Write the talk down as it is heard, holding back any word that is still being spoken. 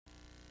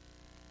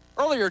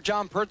Earlier,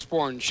 John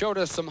Pertzborn showed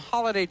us some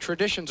holiday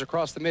traditions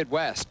across the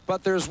Midwest,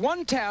 but there's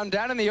one town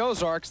down in the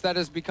Ozarks that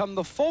has become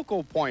the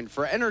focal point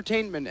for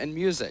entertainment and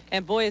music.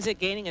 And boy, is it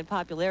gaining in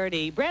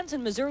popularity.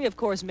 Branson, Missouri, of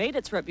course, made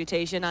its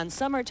reputation on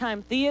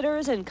summertime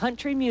theaters and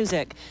country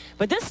music.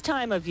 But this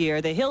time of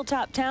year, the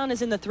hilltop town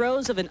is in the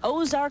throes of an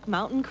Ozark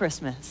Mountain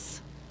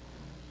Christmas.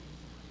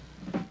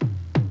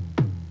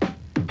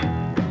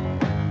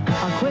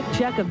 A quick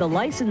check of the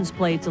license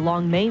plates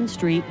along Main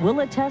Street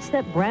will attest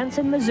that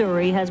Branson,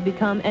 Missouri has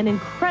become an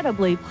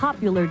incredibly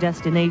popular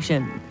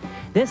destination.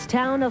 This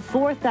town of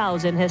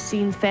 4,000 has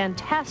seen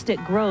fantastic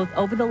growth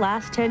over the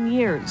last 10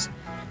 years.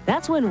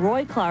 That's when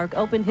Roy Clark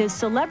opened his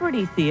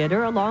Celebrity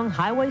Theater along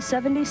Highway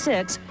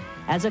 76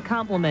 as a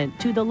complement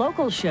to the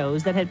local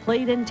shows that had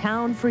played in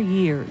town for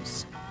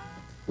years.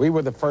 We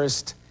were the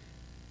first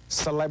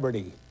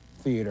celebrity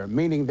theater,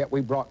 meaning that we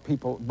booked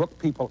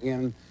people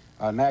in,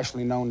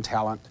 nationally known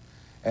talent,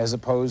 as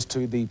opposed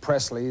to the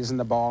Presleys and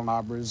the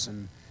Ballknobbers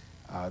and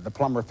the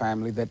Plummer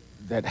family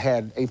that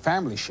had a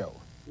family show.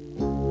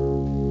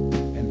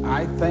 And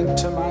I think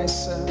to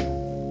myself,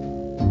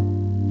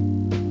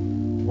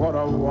 what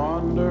a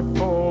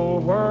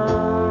wonderful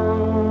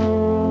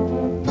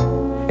world.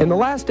 In the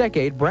last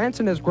decade,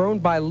 Branson has grown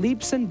by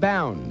leaps and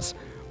bounds.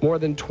 More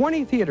than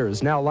 20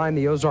 theaters now line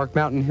the Ozark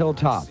Mountain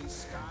hilltop.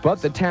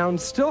 But the town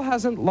still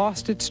hasn't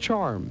lost its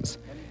charms.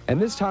 And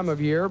this time of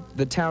year,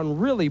 the town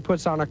really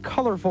puts on a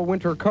colorful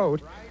winter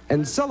coat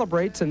and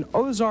celebrates an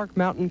Ozark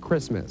Mountain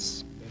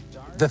Christmas.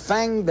 The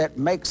thing that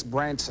makes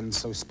Branson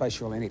so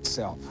special in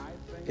itself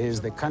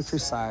is the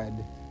countryside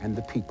and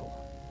the people.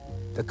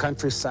 The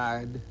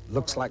countryside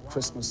looks like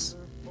Christmas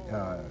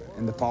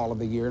in the fall of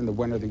the year, in the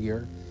winter of the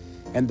year,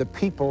 and the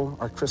people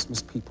are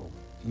Christmas people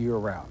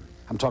year-round.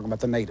 I'm talking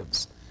about the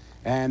natives.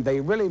 And they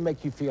really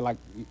make you feel like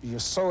you're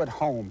so at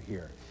home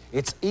here.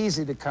 It's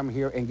easy to come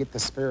here and get the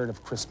spirit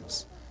of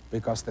Christmas,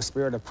 because the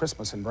spirit of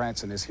Christmas in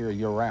Branson is here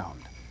year-round.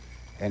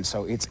 And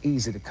so it's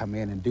easy to come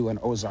in and do an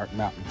Ozark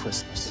Mountain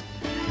Christmas.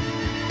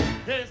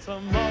 It's the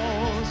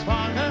most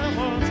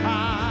wonderful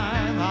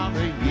time of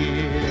the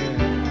year.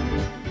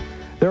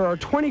 There are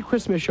 20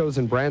 Christmas shows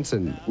in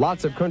Branson,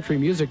 lots of country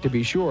music to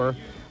be sure,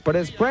 but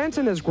as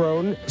Branson has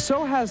grown,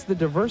 so has the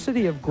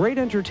diversity of great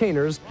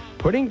entertainers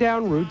putting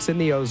down roots in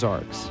the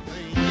Ozarks.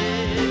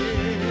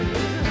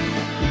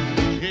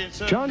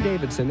 John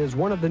Davidson is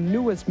one of the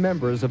newest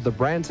members of the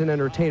Branson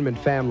entertainment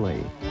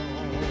family.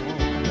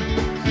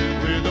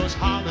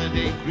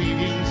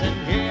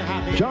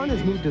 John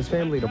has moved his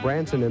family to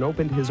Branson and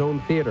opened his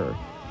own theater.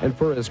 And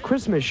for his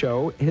Christmas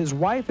show, his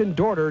wife and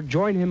daughter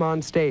join him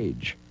on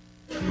stage.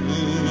 There's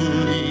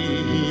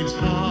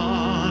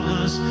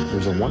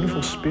a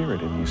wonderful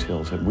spirit in these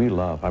hills that we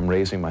love. I'm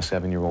raising my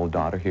 7-year-old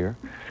daughter here.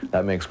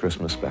 That makes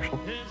Christmas special.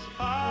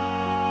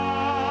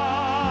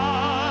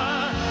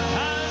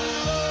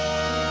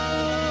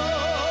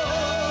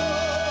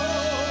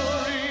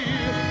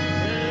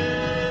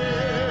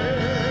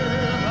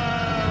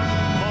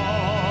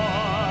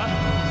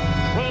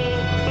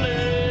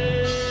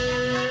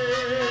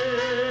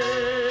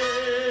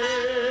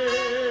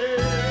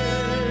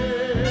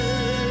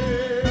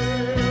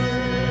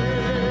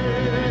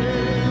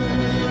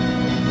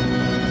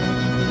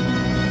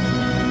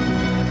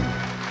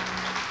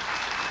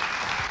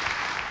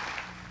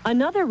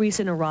 Another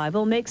recent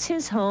arrival makes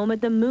his home at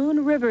the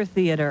Moon River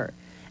Theater.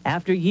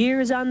 After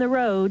years on the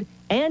road,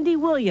 Andy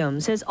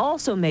Williams has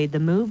also made the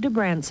move to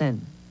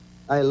Branson.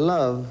 I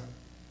love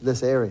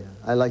this area.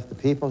 I like the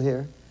people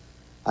here.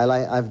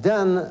 I've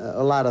done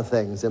a lot of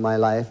things in my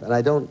life, and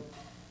I don't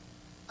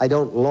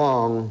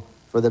long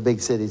for the big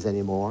cities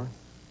anymore.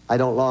 I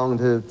don't long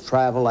to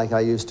travel like I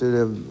used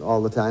to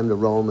all the time to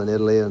Rome and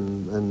Italy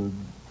and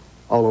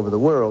all over the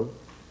world.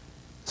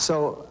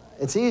 So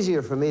it's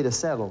easier for me to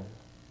settle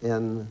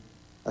in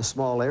a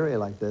small area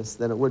like this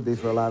than it would be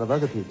for a lot of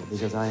other people,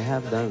 because I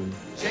have done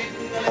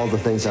all the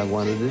things I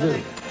wanted to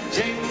do.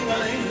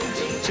 Jingling,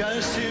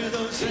 just to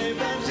those sleigh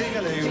bells,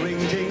 jingling,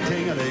 ring, ting,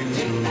 ting-a-ling,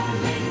 too.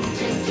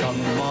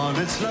 Come on,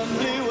 it's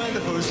lovely when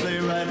the first sleigh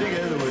ride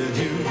together with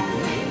you.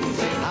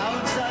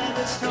 Outside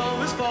the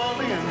snow is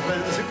falling and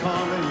friends are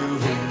calling you.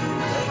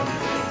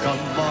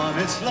 Come on,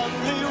 it's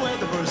lovely when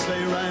the first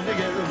sleigh ride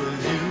together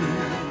with you.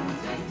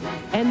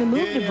 And the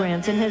move to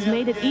Branson has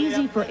made it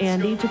easy for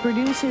Andy to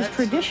produce his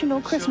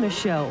traditional Christmas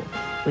show.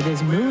 With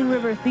his Moon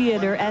River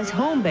Theater as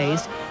home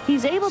base,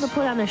 he's able to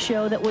put on a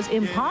show that was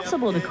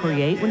impossible to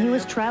create when he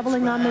was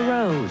traveling on the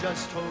road.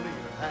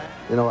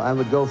 You know, I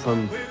would go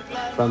from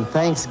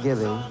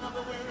Thanksgiving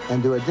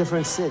and do a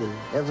different city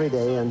every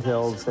day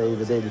until, say,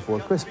 the day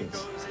before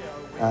Christmas.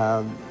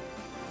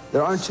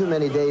 There aren't too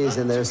many days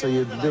in there, so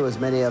you do as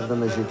many of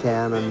them as you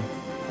can,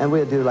 and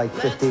we'd do like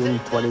 15,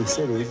 20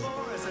 cities.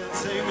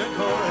 Sing a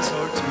chorus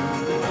or two.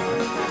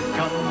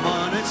 Come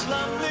on, it's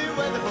lovely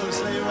when the first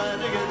sleigh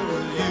ride together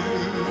with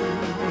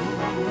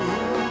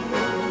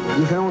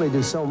you. You can only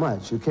do so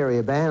much. You carry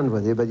a band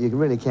with you, but you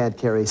really can't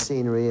carry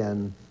scenery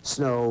and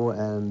snow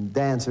and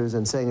dancers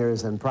and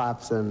singers and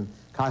props and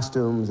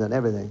costumes and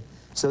everything.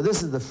 So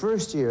this is the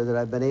first year that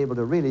I've been able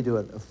to really do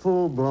a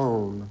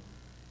full-blown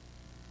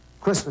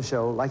Christmas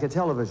show like a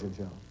television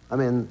show. I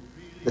mean,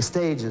 the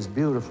stage is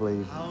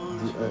beautifully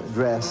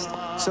dressed.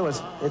 So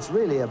it's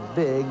really a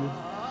big,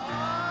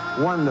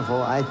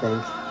 wonderful, I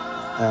think,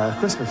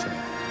 Christmas show.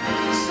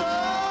 So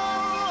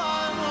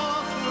I'm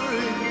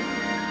offering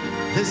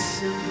this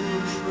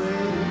simple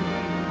phrase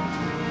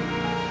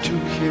to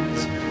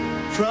kids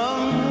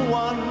from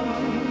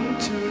 1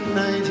 to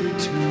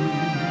 92.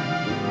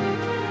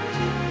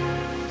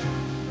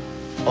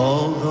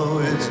 Although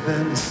it's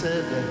been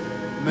said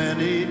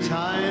many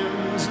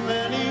times,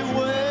 many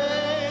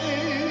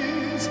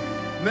ways,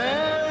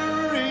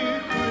 Merry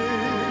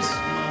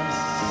Christmas,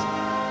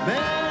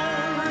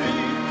 Merry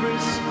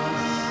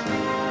Christmas,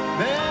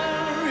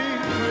 Merry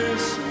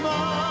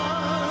Christmas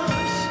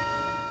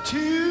to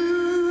you.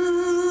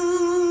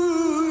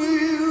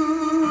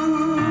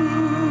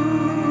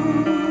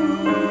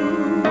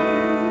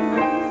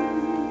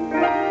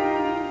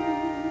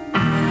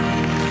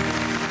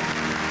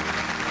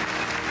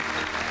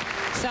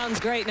 Sounds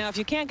great. Now, if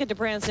you can't get to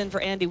Branson for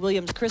Andy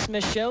Williams'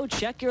 Christmas show,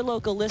 check your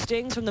local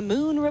listings from the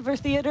Moon River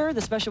Theater.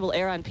 The special will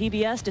air on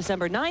PBS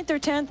December 9th or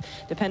 10th,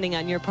 depending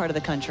on your part of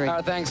the country.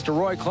 Our thanks to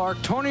Roy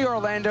Clark, Tony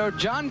Orlando,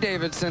 John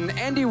Davidson,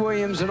 Andy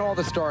Williams, and all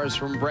the stars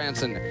from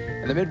Branson.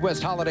 And the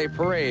Midwest Holiday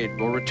Parade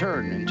will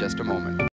return in just a moment.